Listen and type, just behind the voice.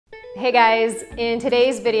Hey guys, in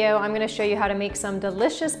today's video I'm going to show you how to make some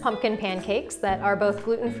delicious pumpkin pancakes that are both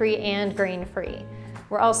gluten-free and grain-free.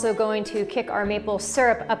 We're also going to kick our maple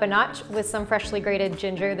syrup up a notch with some freshly grated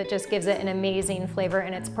ginger that just gives it an amazing flavor,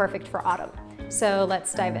 and it's perfect for autumn. So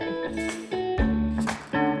let's dive in.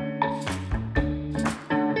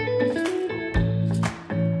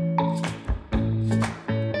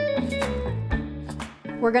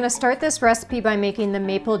 We're going to start this recipe by making the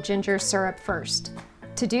maple ginger syrup first.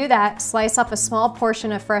 To do that, slice off a small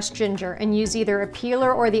portion of fresh ginger and use either a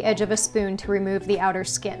peeler or the edge of a spoon to remove the outer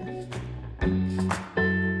skin.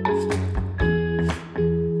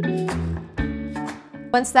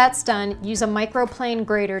 Once that's done, use a microplane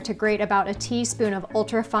grater to grate about a teaspoon of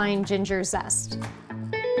ultra-fine ginger zest.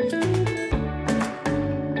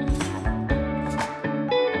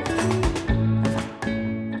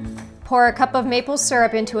 Pour a cup of maple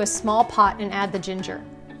syrup into a small pot and add the ginger.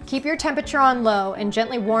 Keep your temperature on low and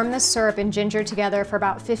gently warm the syrup and ginger together for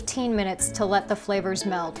about 15 minutes to let the flavors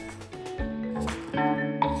meld.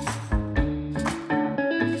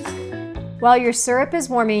 While your syrup is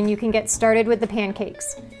warming, you can get started with the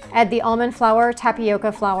pancakes. Add the almond flour,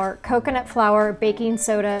 tapioca flour, coconut flour, baking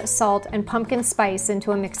soda, salt, and pumpkin spice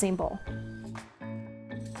into a mixing bowl.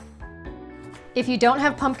 If you don't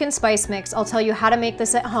have pumpkin spice mix, I'll tell you how to make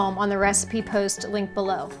this at home on the recipe post linked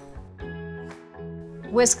below.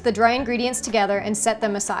 Whisk the dry ingredients together and set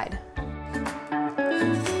them aside.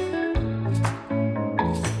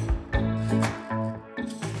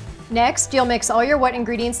 Next, you'll mix all your wet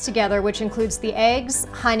ingredients together, which includes the eggs,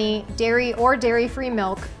 honey, dairy or dairy-free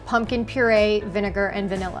milk, pumpkin puree, vinegar, and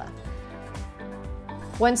vanilla.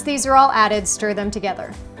 Once these are all added, stir them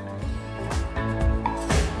together.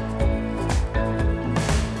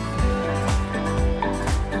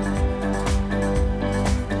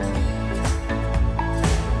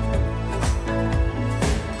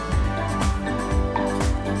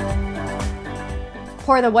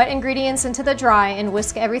 Pour the wet ingredients into the dry and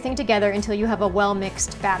whisk everything together until you have a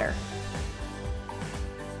well-mixed batter.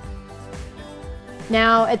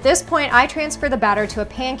 Now, at this point, I transfer the batter to a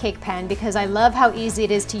pancake pan because I love how easy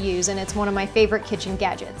it is to use and it's one of my favorite kitchen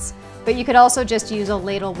gadgets. But you could also just use a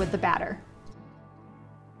ladle with the batter.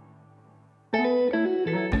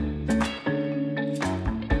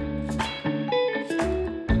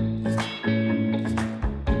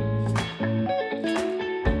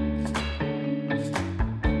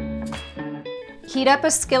 Heat up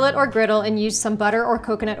a skillet or griddle and use some butter or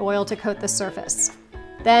coconut oil to coat the surface.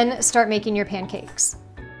 Then start making your pancakes.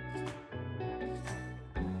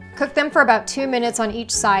 Cook them for about 2 minutes on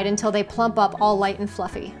each side until they plump up all light and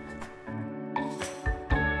fluffy.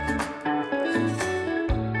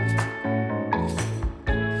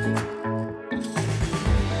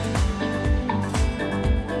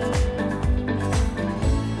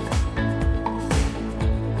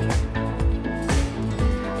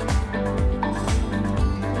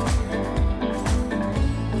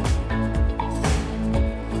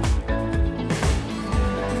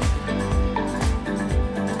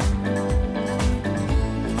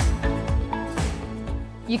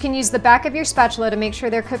 You can use the back of your spatula to make sure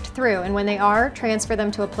they're cooked through, and when they are, transfer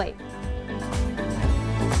them to a plate.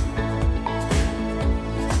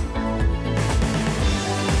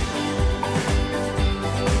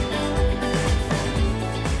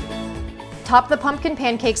 Top the pumpkin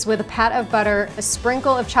pancakes with a pat of butter, a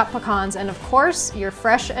sprinkle of chopped pecans, and of course, your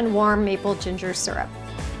fresh and warm maple ginger syrup.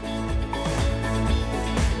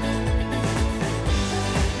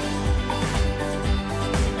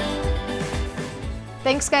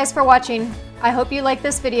 Thanks guys for watching. I hope you liked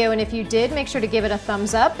this video, and if you did, make sure to give it a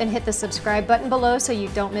thumbs up and hit the subscribe button below so you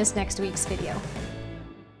don't miss next week's video.